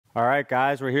All right,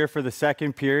 guys, we're here for the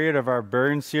second period of our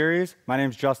Brrrn series. My name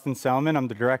is Justin Selman. I'm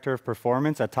the Director of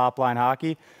Performance at Top Line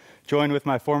Hockey, joined with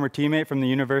my former teammate from the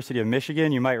University of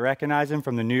Michigan. You might recognize him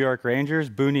from the New York Rangers,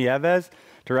 Boo Nieves,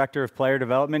 Director of Player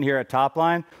Development here at Top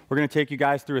Line. We're going to take you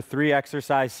guys through a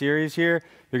 3-exercise series here.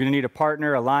 You're going to need a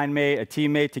partner, a line mate, a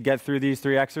teammate to get through these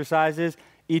 3 exercises.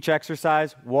 Each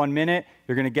exercise, 1 minute.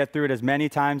 You're going to get through it as many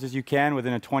times as you can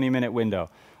within a 20-minute window.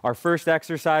 Our first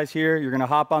exercise here, you're going to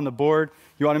hop on the board.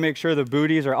 You want to make sure the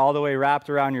booties are all the way wrapped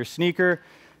around your sneaker,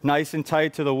 nice and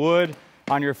tight to the wood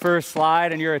on your first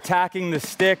slide, and you're attacking the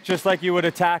stick just like you would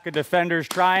attack a defender's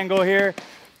triangle here.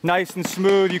 Nice and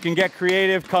smooth. You can get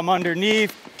creative, come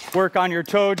underneath, work on your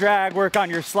toe drag, work on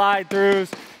your slide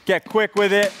throughs, get quick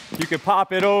with it. You can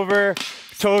pop it over,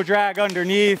 toe drag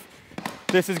underneath.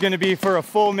 This is going to be for a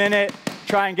full minute.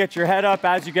 Try and get your head up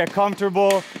as you get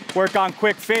comfortable. Work on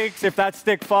quick fakes. If that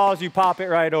stick falls, you pop it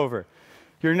right over.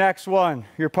 Your next one,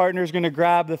 your partner's going to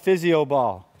grab the physio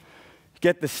ball.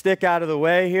 Get the stick out of the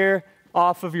way here,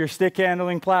 off of your stick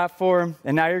handling platform,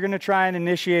 and now you're going to try and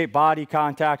initiate body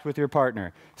contact with your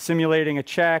partner, simulating a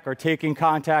check or taking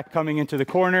contact coming into the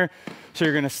corner. So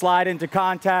you're going to slide into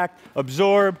contact,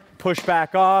 absorb, push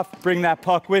back off, bring that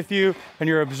puck with you, and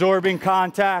you're absorbing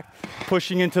contact,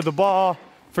 pushing into the ball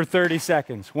for 30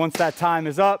 seconds. Once that time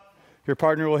is up, your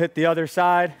partner will hit the other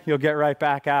side. You'll get right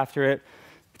back after it,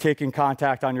 taking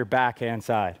contact on your backhand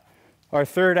side. Our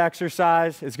third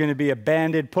exercise is going to be a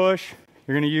banded push.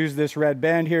 You're going to use this red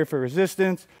band here for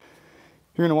resistance.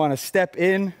 You're going to want to step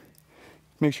in,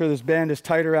 make sure this band is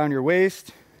tight around your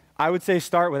waist. I would say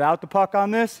start without the puck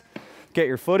on this. Get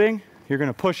your footing. You're going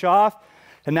to push off,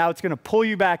 and now it's going to pull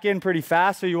you back in pretty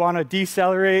fast, so you want to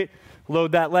decelerate,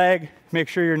 load that leg, make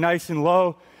sure you're nice and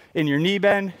low in your knee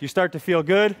bend. You start to feel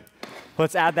good.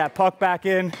 Let's add that puck back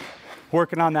in,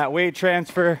 working on that weight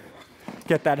transfer,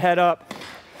 get that head up.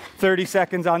 30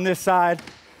 seconds on this side.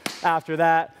 After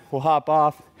that, we'll hop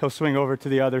off. He'll swing over to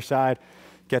the other side,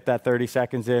 get that 30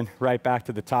 seconds in, right back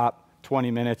to the top. 20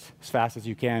 minutes, as fast as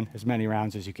you can, as many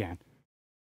rounds as you can.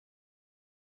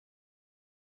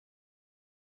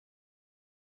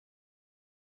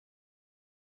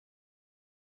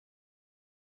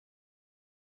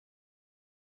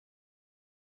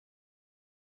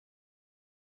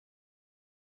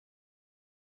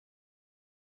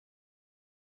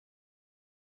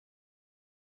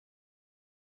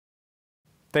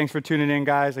 Thanks for tuning in,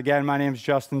 guys. Again, my name is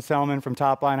Justin Selman from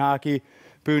Top Line Hockey,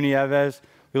 Boo Nieves.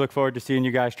 We look forward to seeing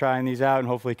you guys trying these out and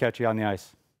hopefully catch you on the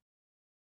ice.